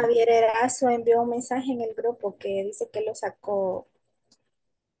 dígame. Javier Erazo envió un mensaje en el grupo que dice que lo sacó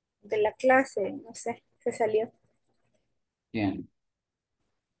de la clase, no sé, se salió. ¿Quién?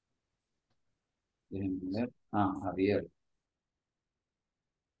 Déjenme ver. Ah, Javier.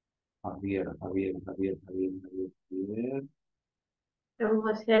 Javier. Don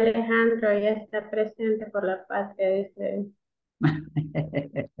José Alejandro ya está presente por la patria, dice.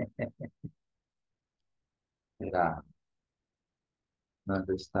 Espera.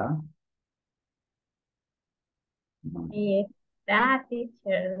 ¿Dónde está? No, Y está,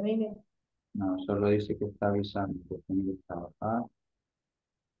 teacher, mire. no, solo dice que está avisando que tiene que trabajar.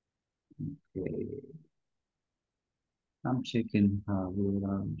 Okay. I'm checking Javier.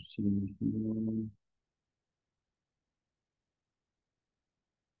 I'm seeing here.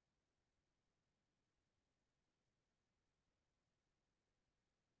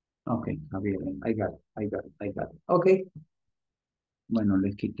 Okay, Javier, I got it. Okay. Bueno,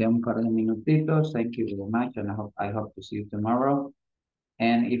 les quité un par de minutitos. Thank you very much, and I hope to see you tomorrow.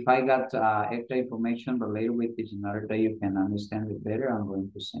 And if I got extra information related with this in order that you can understand it better, I'm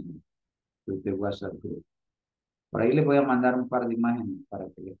going to send it to the WhatsApp group. Por ahí les voy a mandar un par de imágenes para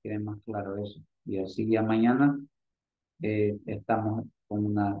que les quede más claro eso. Y así ya mañana estamos con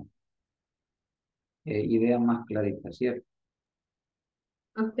una idea más clarita, ¿cierto?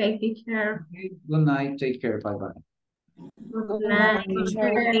 Okay, teacher. Okay. Good night. Take care. Bye-bye. Good night,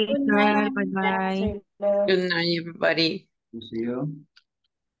 teacher. Good night. Bye bye. Good night, everybody. See you.